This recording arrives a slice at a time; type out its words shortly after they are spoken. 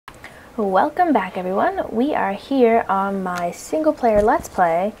Welcome back, everyone. We are here on my single player Let's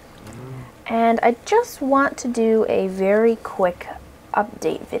Play, and I just want to do a very quick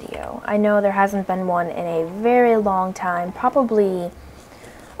update video. I know there hasn't been one in a very long time, probably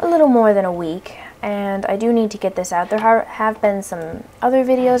a little more than a week, and I do need to get this out. There have been some other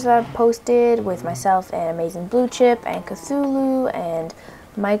videos that I've posted with myself and Amazing Blue Chip and Cthulhu and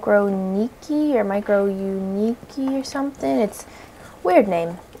Micro Niki or Micro Uniki or something. It's a weird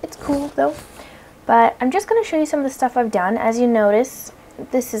name. It's cool though. But I'm just going to show you some of the stuff I've done. As you notice,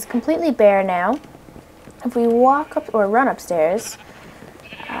 this is completely bare now. If we walk up or run upstairs,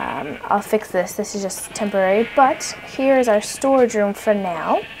 I'll fix this. This is just temporary. But here is our storage room for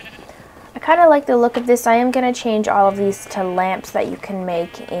now. I kind of like the look of this. I am going to change all of these to lamps that you can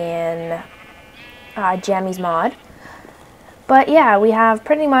make in Jammy's mod. But yeah, we have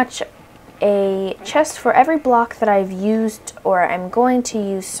pretty much a chest for every block that I've used or I'm going to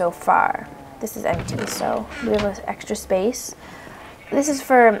use so far. This is empty, so we have an extra space. This is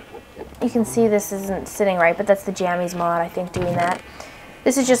for, you can see this isn't sitting right, but that's the Jammy's mod, I think, doing that.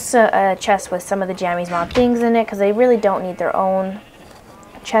 This is just a chest with some of the Jammy's mod things in it, because they really don't need their own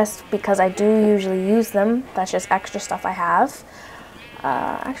chest, because I do usually use them. That's just extra stuff I have.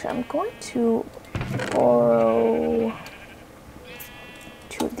 Actually, I'm going to borrow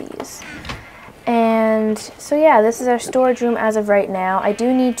two of these. And so yeah, this is our storage room as of right now. I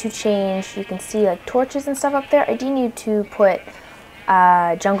do need to change, you can see like torches and stuff up there. I do need to put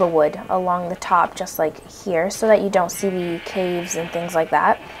jungle wood along the top, just like here, so that you don't see the caves and things like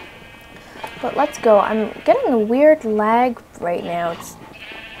that. But let's go. I'm getting a weird lag right now.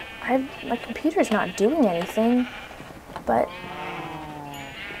 My computer's not doing anything. But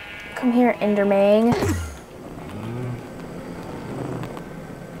come here, Endermang.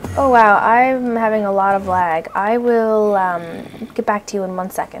 Oh wow, I'm having a lot of lag. I will get back to you in 1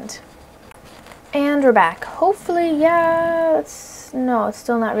 second. And we're back. Hopefully, yeah, no, it's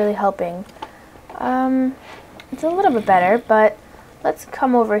still not really helping. It's a little bit better, but let's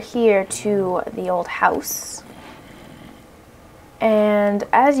come over here to the old house. And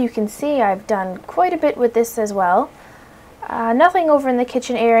as you can see, I've done quite a bit with this as well. Nothing over in the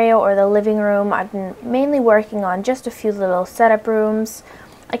kitchen area or the living room. I've been mainly working on just a few little setup rooms.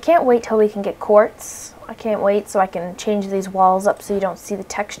 I can't wait till we can get quartz. I can't wait so I can change these walls up so you don't see the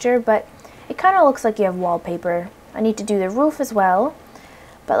texture, but it kind of looks like you have wallpaper. I need to do the roof as well,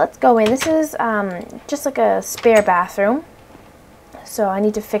 but let's go in. This is just like a spare bathroom, so I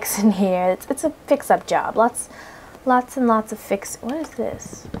need to fix in here. It's a fix-up job. Lots and lots of fix. What is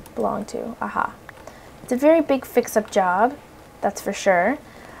this belong to? Aha. It's a very big fix-up job, that's for sure.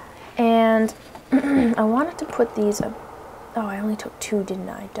 And I wanted to put these up. Oh, I only took 2, didn't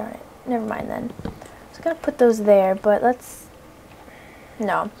I? Darn it. Never mind then. I was going to put those there, but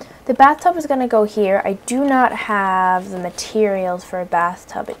no. The bathtub is going to go here. I do not have the materials for a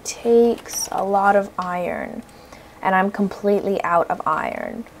bathtub. It takes a lot of iron, and I'm completely out of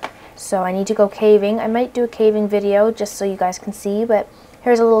iron. So I need to go caving. I might do a caving video just so you guys can see, but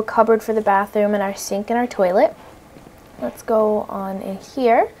here's a little cupboard for the bathroom and our sink and our toilet. Let's go on in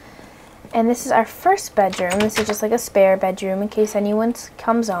here. And this is our first bedroom. This is just like a spare bedroom in case anyone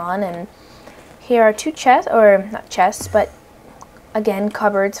comes on. And here are 2 chests, or not chests, but again,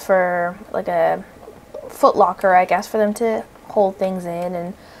 cupboards for like a foot locker, I guess, for them to hold things in.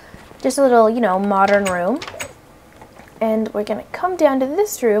 And just a little, modern room. And we're going to come down to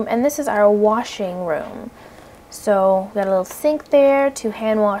this room, and this is our washing room. So we got a little sink there to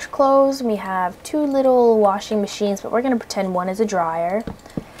hand wash clothes. We have 2 little washing machines, but we're going to pretend one is a dryer.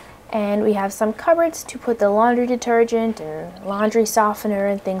 And we have some cupboards to put the laundry detergent and laundry softener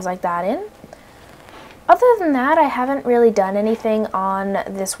and things like that in. Other than that, I haven't really done anything on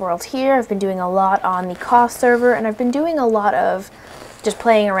this world here. I've been doing a lot on the cost server, and I've been doing a lot of just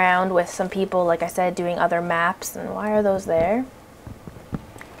playing around with some people, like I said, doing other maps. And why are those there?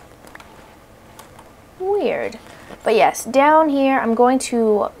 Weird. But yes, down here, I'm going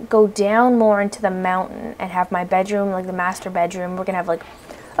to go down more into the mountain and have my bedroom, like the master bedroom. We're going to have like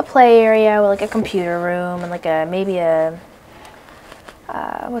a play area with like a computer room and like maybe a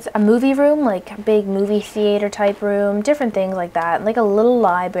movie room, like a big movie theater type room, different things like that, and like a little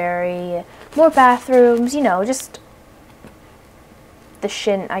library, more bathrooms, just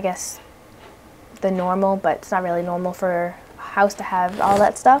I guess the normal, but it's not really normal for a house to have all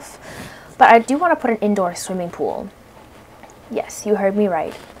that stuff. But I do want to put an indoor swimming pool. Yes, you heard me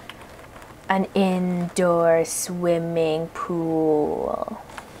right. An indoor swimming pool.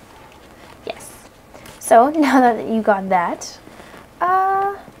 Yes. So now that you got that,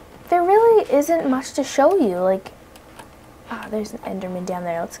 there really isn't much to show you. Like, Ah, there's an Enderman down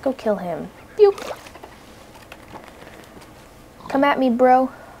there. Let's go kill him. Boop. Come at me, bro.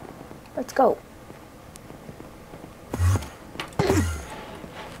 Let's go.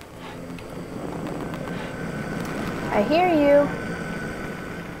 I hear you.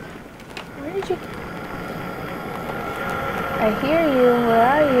 Where did you... I hear you. Where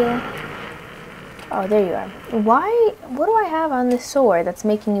are you? Oh, there you are. Why? What do I have on this sword that's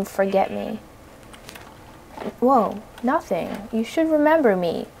making you forget me? Whoa, nothing. You should remember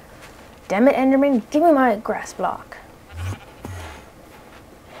me. Damn it, Enderman, give me my grass block.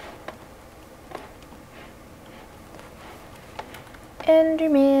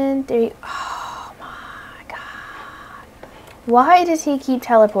 Enderman, there you... Oh my god. Why does he keep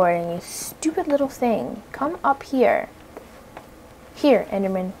teleporting, you stupid little thing? Come up here. Here,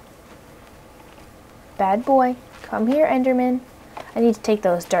 Enderman. Bad boy. Come here, Enderman. I need to take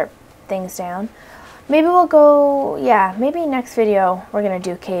those dirt things down. Maybe we'll go, yeah, maybe next video we're going to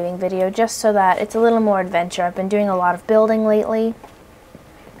do a caving video just so that it's a little more adventure. I've been doing a lot of building lately,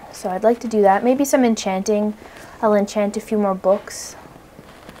 so I'd like to do that. Maybe some enchanting. I'll enchant a few more books.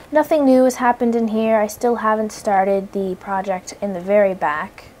 Nothing new has happened in here. I still haven't started the project in the very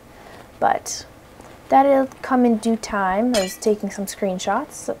back, but that'll come in due time. I was taking some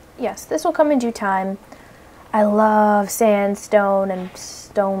screenshots. So yes, this will come in due time. I love sandstone and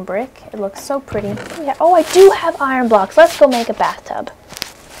stone brick. It looks so pretty. Yeah. Oh, I do have iron blocks. Let's go make a bathtub.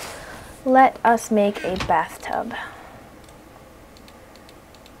 Let us make a bathtub.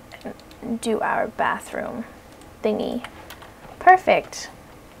 And do our bathroom thingy. Perfect.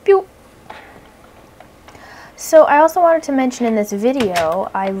 Pew. So I also wanted to mention in this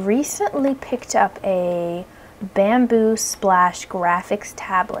video, I recently picked up a Bamboo Splash graphics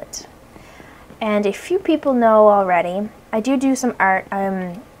tablet. And a few people know already, I do some art.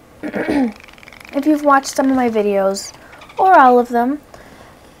 If you've watched some of my videos, or all of them,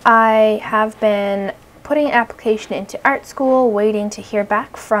 I have been putting an application into art school, waiting to hear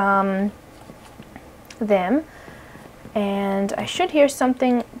back from them. And I should hear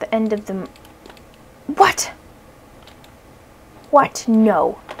something at the end of the... What? What?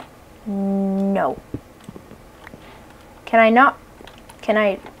 No. No. Can I not? Can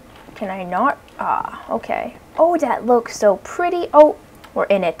I not? Ah, okay. Oh, that looks so pretty. Oh, we're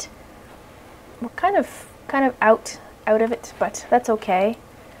in it. We're kind of out of it, but that's okay.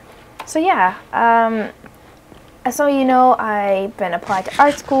 So yeah, so you know, I've been applied to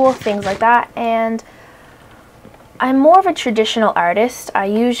art school, things like that, and I'm more of a traditional artist. I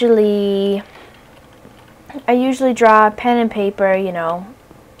usually draw pen and paper, you know.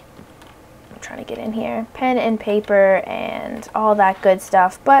 Trying to get in here, pen and paper and all that good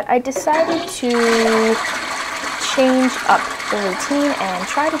stuff, but I decided to change up the routine and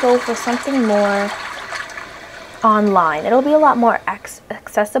try to go for something more online. It'll be a lot more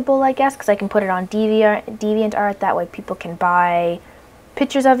accessible, I guess, because I can put it on DeviantArt. That way people can buy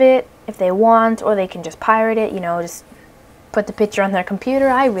pictures of it if they want, or they can just pirate it, you know, just put the picture on their computer.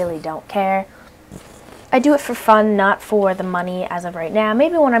 I really don't care. I do it for fun, not for the money as of right now.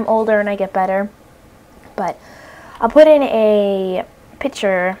 Maybe when I'm older and I get better. But I'll put in a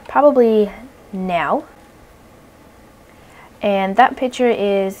picture probably now. And that picture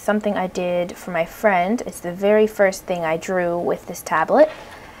is something I did for my friend. It's the very first thing I drew with this tablet.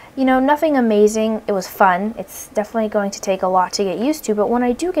 You know, nothing amazing. It was fun. It's definitely going to take a lot to get used to. But when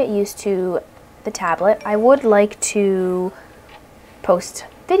I do get used to the tablet, I would like to post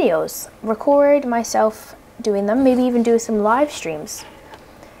videos, record myself doing them, maybe even do some live streams.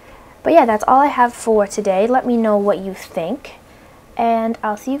 But yeah, that's all I have for today. Let me know what you think, and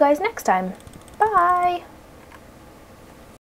I'll see you guys next time. Bye!